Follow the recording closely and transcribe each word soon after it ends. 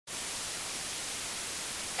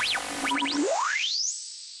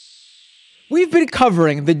We've been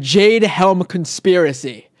covering the Jade Helm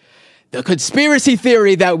conspiracy. The conspiracy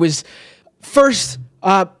theory that was first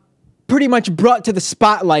pretty much brought to the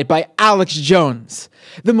spotlight by Alex Jones,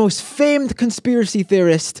 the most famed conspiracy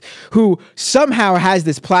theorist who somehow has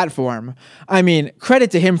this platform. I mean,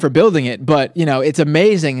 credit to him for building it, but, you know, it's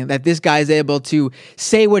amazing that this guy's able to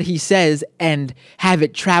say what he says and have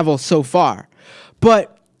it travel so far.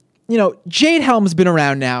 But, you know, Jade Helm's been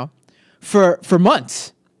around now for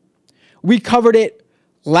months. We covered it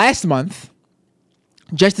last month,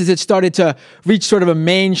 just as it started to reach sort of a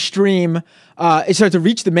mainstream. It started to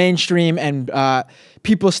reach the mainstream, and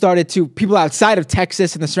people outside of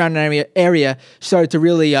Texas and the surrounding area started to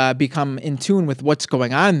really become in tune with what's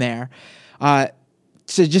going on there. To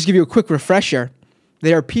just give you a quick refresher,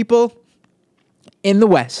 there are people in the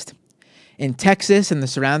West, in Texas and the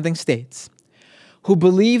surrounding states, who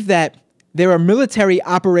believe that there are military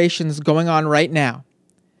operations going on right now.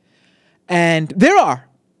 And there are.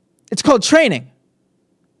 It's called training.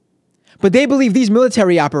 But they believe these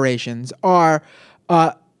military operations are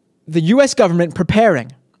the U.S. government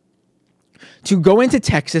preparing to go into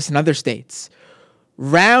Texas and other states,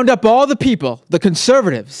 round up all the people, the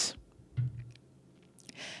conservatives,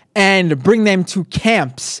 and bring them to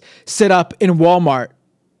camps set up in Walmart.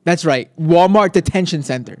 That's right, Walmart detention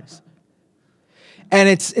centers. And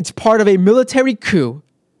it's part of a military coup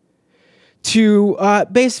for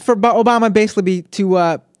Obama basically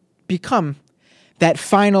to become that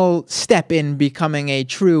final step in becoming a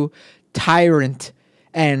true tyrant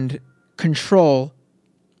and control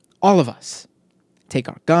all of us. Take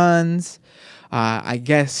our guns, I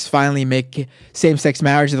guess finally make same-sex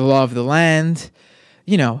marriage the law of the land.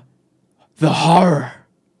 You know, the horror.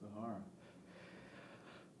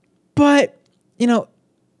 But, you know,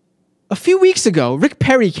 a few weeks ago, Rick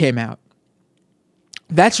Perry came out.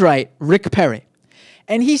 That's right, Rick Perry.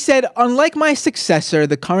 And he said, unlike my successor,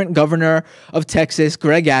 the current governor of Texas,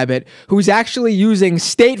 Greg Abbott, who's actually using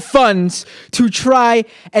state funds to try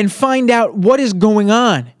and find out what is going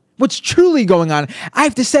on, what's truly going on. I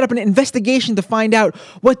have to set up an investigation to find out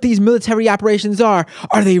what these military operations are.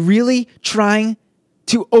 Are they really trying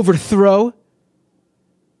to overthrow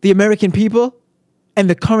the American people and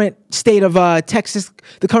the current state of Texas,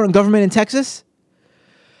 the current government in Texas?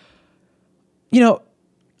 You know,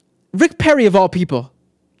 Rick Perry, of all people,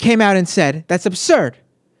 came out and said, that's absurd.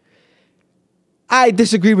 I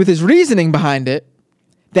disagreed with his reasoning behind it,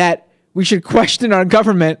 that we should question our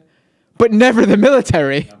government, but never the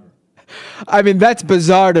military. Never. I mean, that's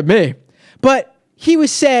bizarre to me. But he was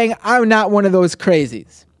saying, I'm not one of those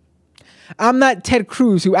crazies. I'm not Ted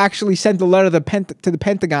Cruz, who actually sent a letter to the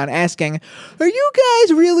Pentagon asking, are you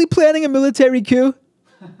guys really planning a military coup?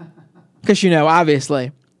 Because, you know,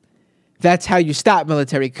 obviously, that's how you stop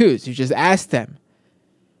military coups. You just ask them.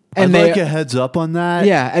 And I'd like a heads up on that.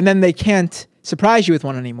 Yeah, and then they can't surprise you with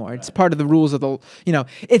one anymore. It's part of the rules of the, you know,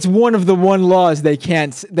 it's one of the laws they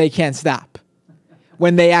can't stop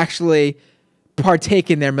when they actually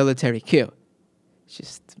partake in their military coup. It's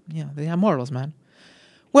just, you know, they have morals, man.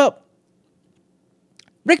 Well,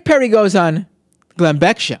 Rick Perry goes on Glenn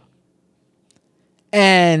Beck show.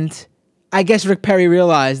 And I guess Rick Perry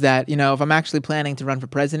realized that, you know, if I'm actually planning to run for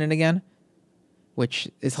president again, which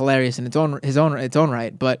is hilarious in its own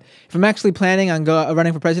right, but if I'm actually planning on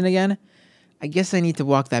running for president again, I guess I need to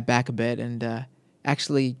walk that back a bit and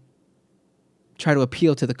actually try to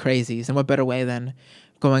appeal to the crazies. And what better way than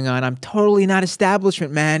going on, I'm totally not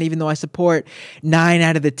establishment, man, even though I support 9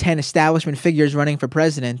 out of the 10 establishment figures running for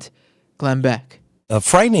president, Glenn Beck. A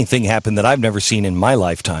frightening thing happened that I've never seen in my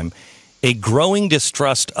lifetime. A growing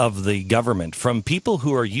distrust of the government from people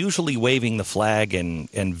who are usually waving the flag and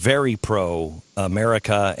very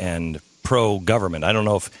pro-America and pro-government. I don't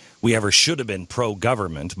know if we ever should have been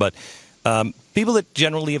pro-government, but people that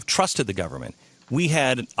generally have trusted the government. We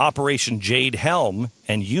had Operation Jade Helm,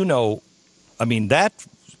 and you know, I mean, that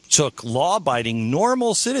took law-abiding,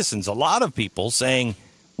 normal citizens, a lot of people saying,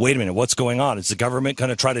 wait a minute, what's going on? Is the government going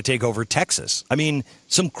to try to take over Texas? I mean,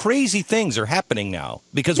 some crazy things are happening now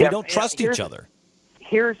because we don't trust each other.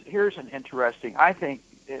 Here's an interesting, I think,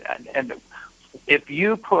 and if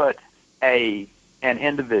you put an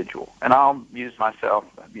individual, and I'll use myself,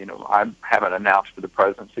 you know, I haven't announced for the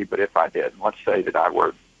presidency, but if I did, let's say that I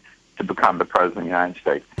were to become the president of the United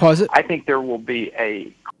States. Pause it. I think there will be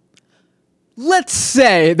a... Let's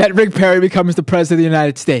say that Rick Perry becomes the president of the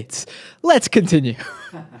United States. Let's continue.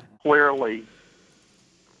 Clearly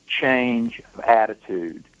change of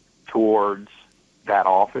attitude towards that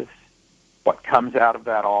office, what comes out of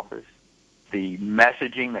that office, the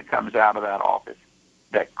messaging that comes out of that office,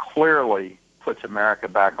 that clearly puts America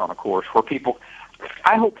back on a course where people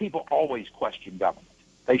I hope people always question government.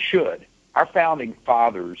 They should. Our founding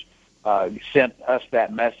fathers sent us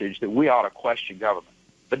that message that we ought to question government.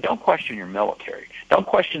 But don't question your military. Don't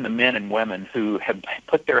question the men and women who have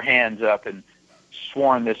put their hands up and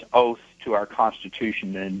sworn this oath to our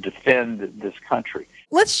Constitution and defend this country.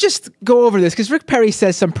 Let's just go over this, because Rick Perry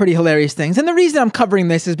says some pretty hilarious things. And the reason I'm covering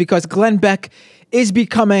this is because Glenn Beck is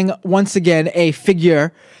becoming, once again, a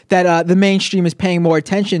figure that the mainstream is paying more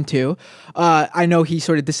attention to. I know he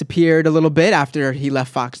sort of disappeared a little bit after he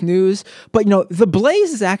left Fox News. But, The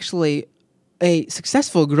Blaze is actually a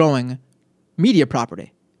successful, growing media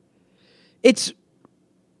property. It's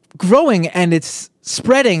growing and it's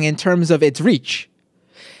spreading in terms of its reach.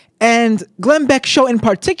 And Glenn Beck's show in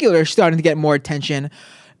particular is starting to get more attention,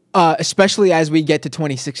 especially as we get to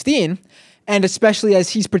 2016, and especially as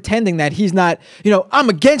he's pretending that he's not, I'm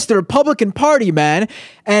against the Republican Party, man.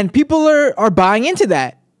 And people are buying into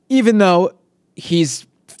that, even though he's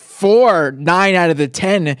for 9 out of the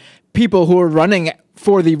 10 people who are running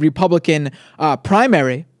for the Republican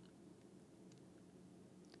primary.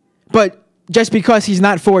 But just because he's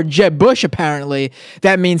not for Jeb Bush, apparently,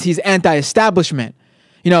 that means he's anti-establishment.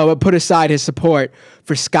 Put aside his support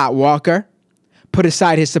for Scott Walker, put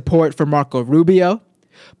aside his support for Marco Rubio,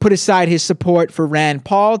 put aside his support for Rand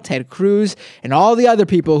Paul, Ted Cruz, and all the other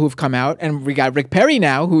people who've come out. And we got Rick Perry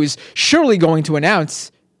now, who's surely going to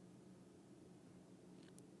announce.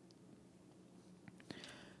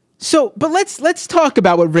 But let's talk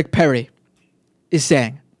about what Rick Perry is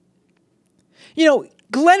saying.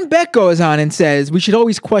 Glenn Beck goes on and says we should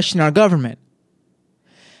always question our government.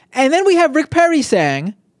 And then we have Rick Perry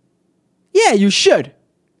saying, yeah, you should.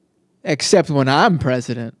 Except when I'm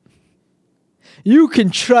president. You can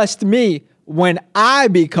trust me when I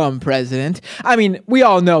become president. I mean, we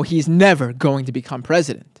all know he's never going to become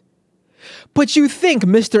president. But you think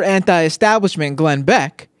Mr. Anti-Establishment Glenn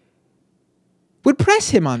Beck would press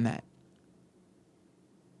him on that.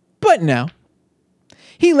 But no.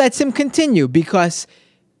 He lets him continue because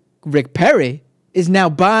Rick Perry is now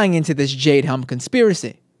buying into this Jade Helm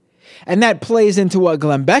conspiracy. And that plays into what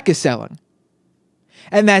Glenn Beck is selling.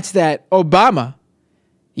 And that's that Obama,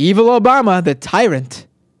 evil Obama, the tyrant,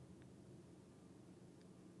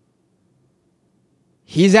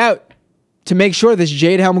 he's out to make sure this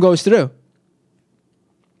Jade Helm goes through.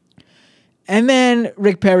 And then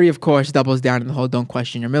Rick Perry, of course, doubles down on the whole don't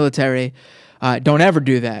question your military. Don't ever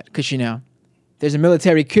do that because, there's a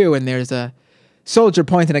military coup and there's a soldier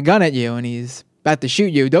pointing a gun at you and he's about to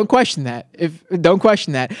shoot you. Don't question that. Don't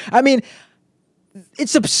question that. I mean,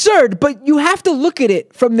 it's absurd, but you have to look at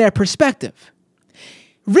it from their perspective.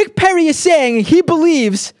 Rick Perry is saying he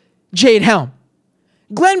believes Jade Helm.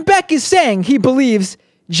 Glenn Beck is saying he believes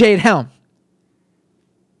Jade Helm.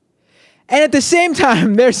 And at the same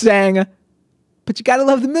time, they're saying, but you gotta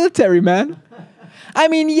love the military, man. I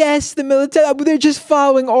mean, yes, the military, they're just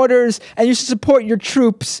following orders and you should support your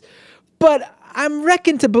troops. But I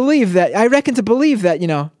reckon to believe that,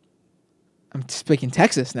 I'm speaking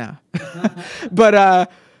Texas now. But,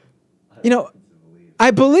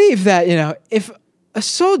 I believe that, if a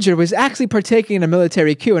soldier was actually partaking in a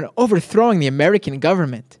military coup and overthrowing the American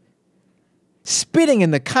government, spitting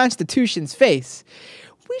in the Constitution's face,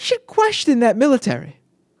 we should question that military.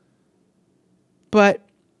 But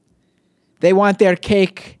they want their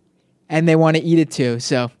cake and they want to eat it too.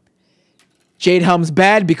 So Jade Helm's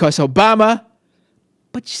bad because Obama,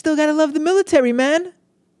 but you still got to love the military, man.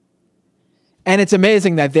 And it's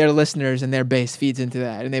amazing that their listeners and their base feeds into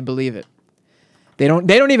that and they believe it. They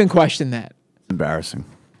don't even question that. Embarrassing.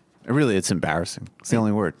 It's embarrassing. It's the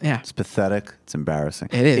only word. Yeah. It's pathetic. It's embarrassing.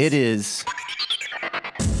 It is. It is